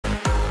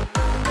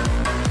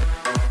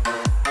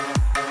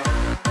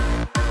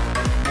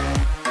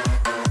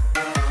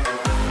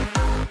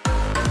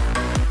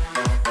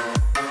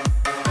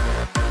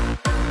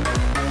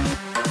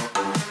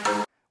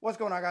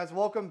going on, guys?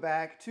 Welcome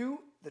back to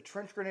the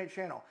Trench Grenade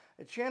channel,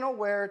 a channel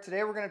where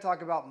today we're going to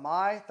talk about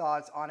my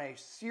thoughts on a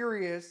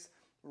serious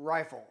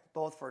rifle,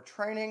 both for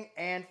training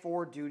and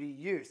for duty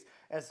use.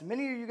 As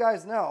many of you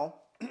guys know,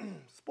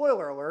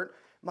 spoiler alert,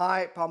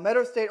 my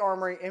Palmetto State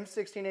Armory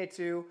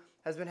M16A2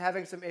 has been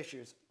having some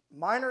issues.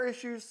 Minor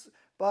issues,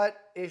 but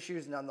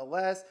issues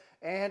nonetheless.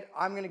 And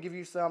I'm going to give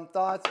you some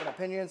thoughts and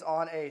opinions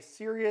on a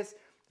serious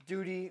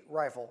duty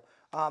rifle.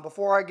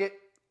 Before I get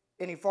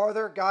any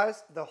farther,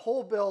 guys, the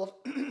whole build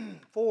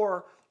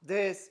for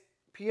this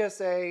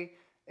PSA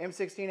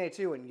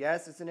M16A2, and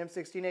yes, it's an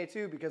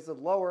M16A2 because the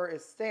lower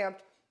is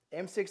stamped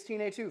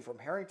M16A2 from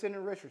Harrington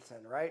and Richardson,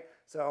 right?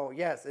 So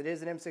yes, it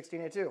is an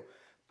M16A2.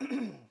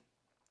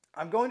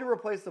 I'm going to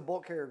replace the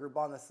bolt carrier group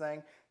on this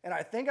thing, and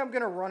I think I'm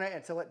going to run it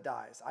until it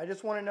dies. I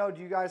just want to know,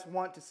 do you guys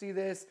want to see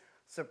this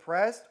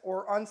suppressed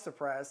or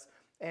unsuppressed?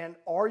 And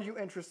are you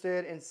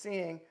interested in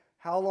seeing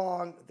how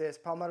long this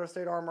Palmetto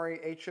State Armory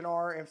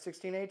H&R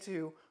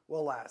M16A2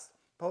 will last?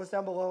 Post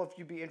down below if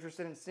you'd be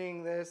interested in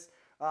seeing this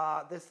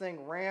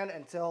thing ran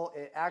until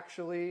it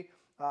actually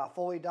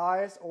fully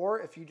dies,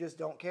 or if you just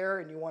don't care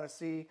and you want to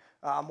see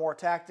more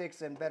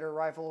tactics and better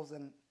rifles,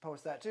 then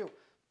post that too.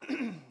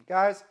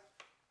 Guys,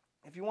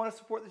 if you want to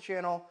support the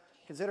channel,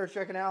 consider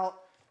checking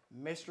out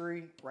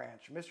Mystery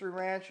Ranch. Mystery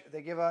Ranch,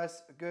 they give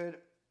us a good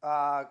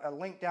a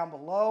link down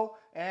below,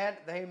 and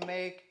they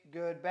make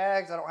good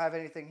bags. I don't have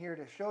anything here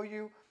to show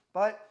you,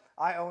 but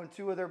I own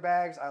 2 of their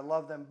bags. I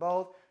love them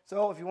both.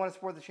 So if you want to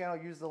support the channel,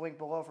 use the link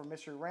below for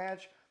Mystery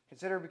Ranch.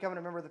 Consider becoming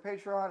a member of the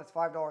Patreon. It's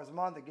 $5 a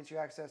month. It gets you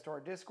access to our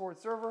Discord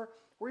server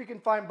where you can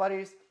find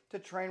buddies to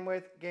train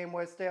with, game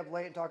with, stay up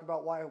late, and talk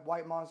about why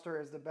White Monster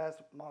is the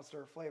best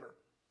monster flavor.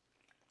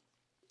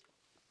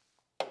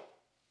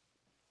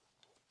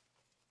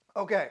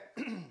 Okay,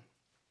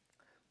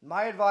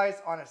 my advice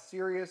on a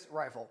serious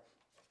rifle.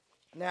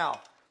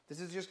 Now,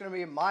 this is just going to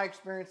be my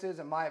experiences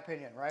and my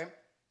opinion, right?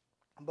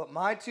 But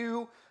my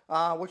 2,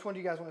 which one do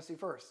you guys want to see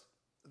first?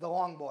 The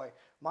long boy.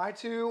 My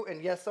 2,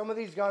 and yes, some of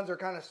these guns are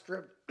kind of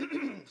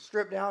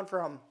stripped down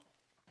from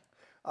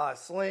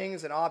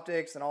slings and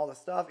optics and all the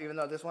stuff, even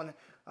though this one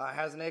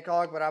has an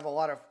ACOG, but I have a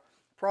lot of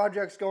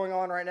projects going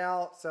on right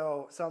now,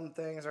 so some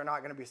things are not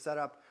going to be set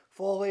up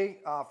fully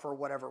for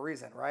whatever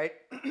reason, right?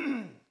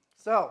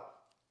 So,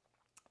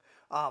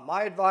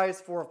 my advice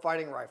for a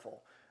fighting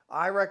rifle,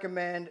 I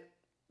recommend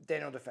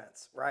Daniel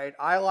Defense, right?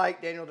 I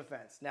like Daniel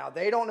Defense. Now,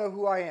 they don't know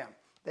who I am.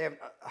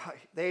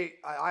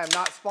 I am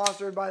not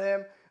sponsored by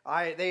them.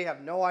 They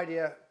have no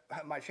idea.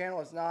 My channel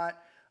is not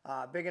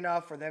big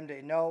enough for them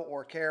to know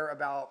or care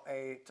about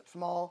a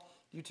small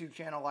YouTube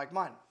channel like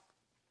mine.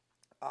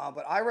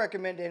 But I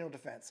recommend Daniel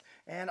Defense.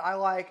 And I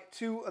like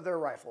 2 of their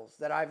rifles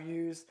that I've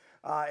used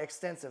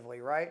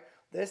extensively, right?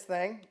 This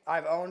thing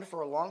I've owned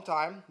for a long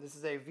time. This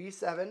is a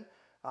V7.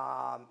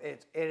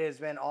 It has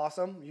been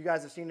awesome. You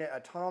guys have seen it a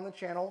ton on the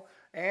channel,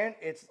 and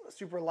it's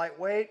super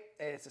lightweight.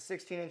 It's a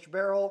 16-inch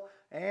barrel,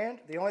 and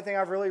the only thing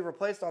I've really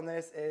replaced on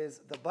this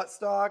is the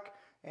buttstock,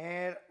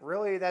 and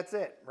really that's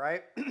it,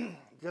 right?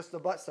 Just the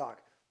buttstock.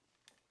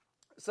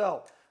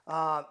 So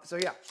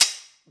yeah,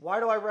 why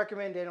do I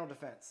recommend Daniel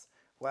Defense?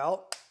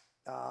 Well,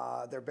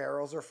 their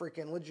barrels are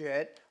freaking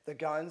legit. The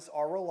guns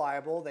are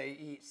reliable. They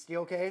eat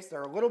steel case.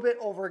 They're a little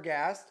bit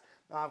overgassed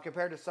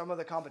compared to some of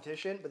the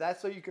competition, but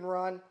that's so you can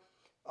run,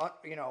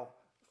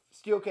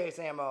 steel case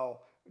ammo,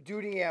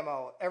 duty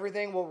ammo.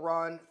 Everything will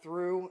run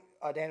through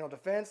Daniel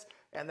Defense,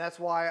 and that's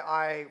why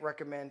I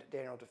recommend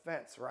Daniel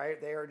Defense, right?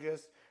 They are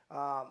just,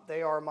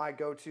 they are my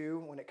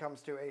go-to when it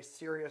comes to a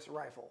serious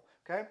rifle,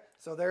 okay?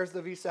 So there's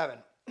the V7.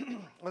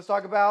 Let's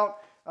talk about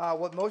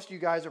what most of you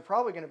guys are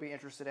probably going to be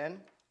interested in,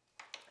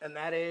 and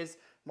that is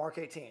Mark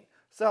 18.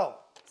 So,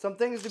 some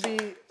things to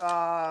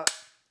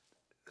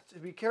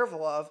be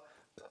careful of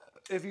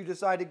if you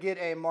decide to get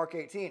a Mark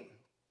 18.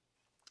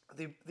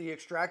 The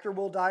extractor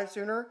will die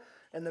sooner,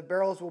 and the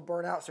barrels will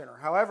burn out sooner.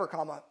 However,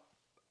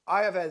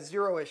 I have had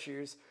 0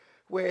 issues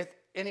with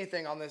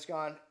anything on this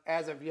gun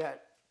as of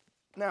yet.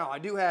 Now, I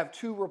do have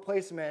 2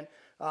 replacement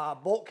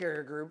bolt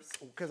carrier groups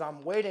because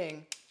I'm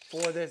waiting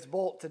for this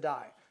bolt to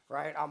die,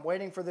 right? I'm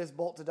waiting for this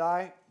bolt to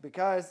die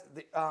because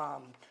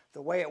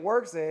the way it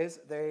works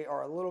is they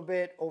are a little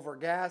bit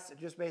overgassed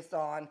just based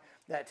on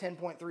that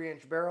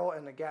 10.3-inch barrel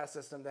and the gas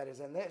system that is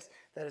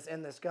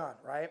in this gun,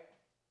 right?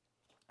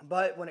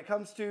 But when it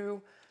comes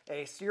to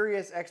a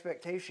serious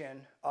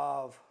expectation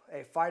of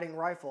a fighting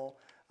rifle,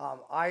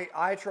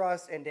 I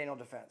trust in Daniel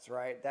Defense,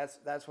 right?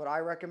 That's what I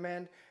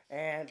recommend,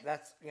 and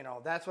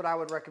that's what I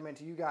would recommend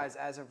to you guys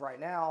as of right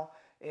now.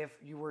 If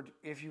you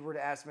were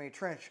to ask me,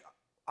 Trench,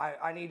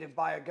 I need to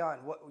buy a gun.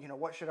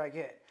 What should I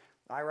get?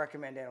 I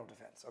recommend Daniel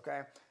Defense.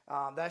 Okay,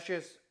 that's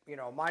just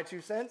my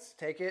 2 cents.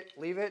 Take it,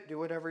 leave it, do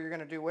whatever you're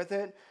gonna do with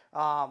it.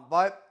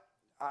 But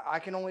I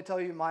can only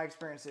tell you my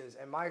experiences,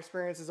 and my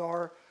experiences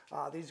are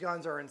these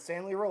guns are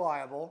insanely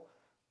reliable.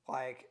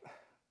 Like,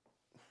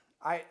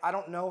 I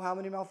don't know how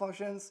many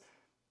malfunctions.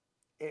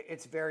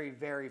 It's very,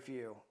 very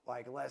few,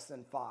 like less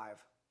than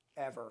 5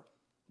 ever.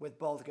 with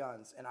both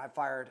guns. And I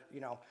fired,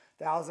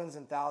 thousands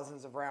and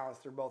thousands of rounds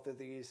through both of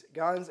these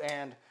guns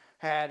and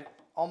had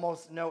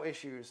almost no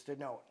issues to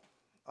note,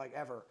 like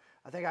ever.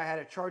 I think I had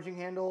a charging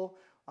handle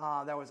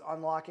that was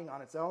unlocking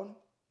on its own.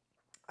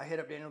 I hit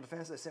up Daniel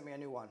Defense, they sent me a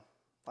new one.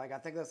 Like, I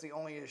think that's the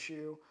only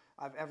issue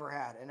I've ever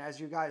had. And as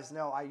you guys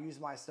know, I use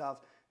my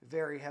stuff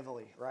very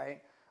heavily,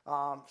 right?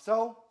 I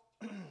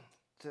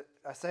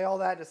say all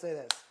that to say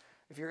this.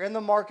 If you're in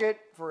the market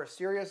for a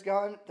serious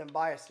gun, then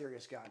buy a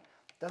serious gun.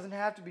 Doesn't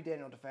have to be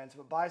Daniel Defense,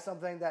 but buy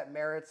something that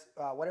merits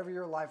whatever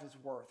your life is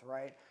worth,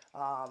 right?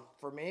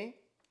 For me,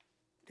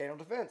 Daniel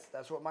Defense.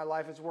 That's what my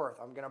life is worth.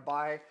 I'm gonna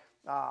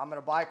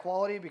buy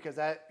quality because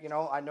that,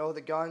 I know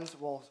the guns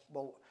will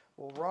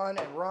run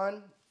and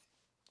run.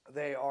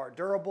 They are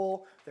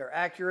durable, they're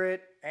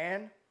accurate,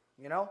 and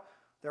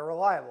they're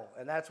reliable.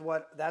 And that's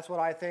what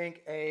I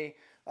think a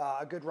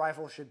good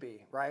rifle should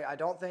be, right? I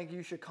don't think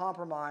you should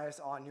compromise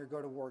on your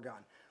go-to-war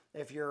gun.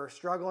 If you're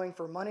struggling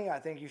for money, I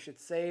think you should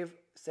save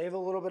a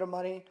little bit of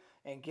money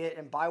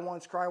and buy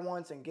once, cry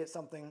once, and get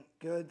something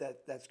good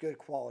that's good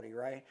quality,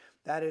 right?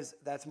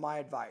 That's my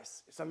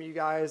advice. Some of you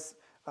guys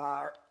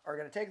are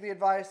going to take the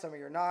advice. Some of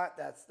you are not.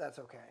 That's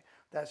okay.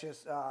 That's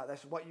just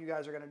that's what you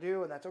guys are going to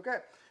do, and that's okay.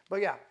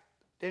 But yeah,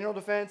 Daniel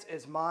Defense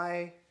is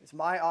my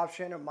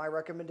option and my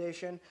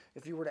recommendation.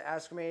 If you were to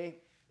ask me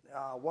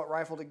what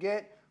rifle to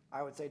get,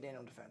 I would say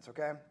Daniel Defense.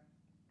 Okay.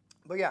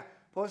 But yeah,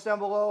 post down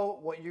below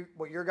what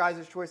your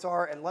guys' choice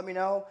are, and let me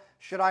know,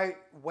 should I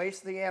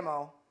waste the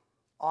ammo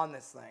on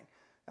this thing?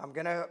 I'm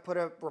gonna put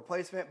a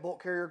replacement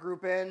bolt carrier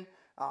group in,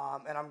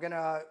 and I'm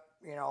gonna,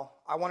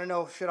 I want to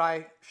know, should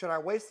I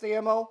waste the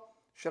ammo?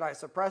 Should I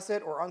suppress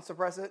it or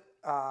unsuppress it?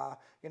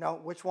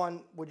 Which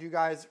one would you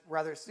guys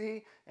rather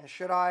see? And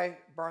should I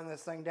burn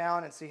this thing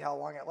down and see how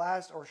long it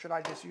lasts, or should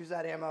I just use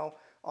that ammo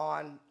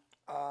on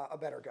a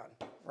better gun,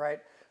 right?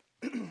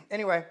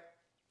 Anyway,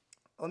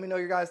 let me know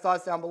your guys'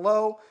 thoughts down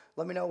below.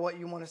 Let me know what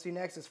you want to see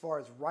next as far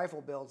as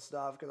rifle build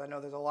stuff, because I know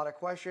there's a lot of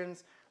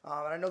questions.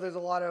 And I know there's a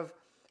lot of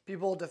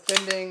people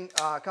defending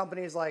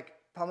companies like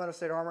Palmetto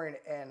State Armory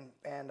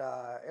and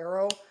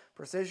Aero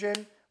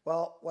Precision.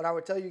 Well, what I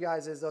would tell you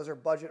guys is those are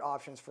budget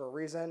options for a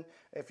reason.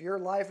 If your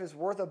life is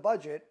worth a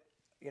budget,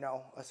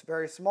 a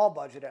very small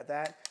budget at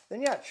that,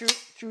 then yeah,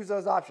 choose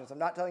those options. I'm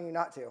not telling you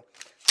not to,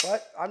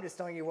 but I'm just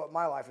telling you what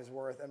my life is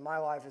worth, and my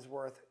life is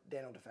worth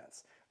Daniel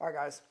Defense. All right,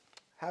 guys.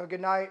 Have a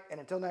good night, and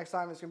until next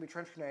time, it's going to be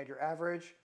Trench Grenade, your average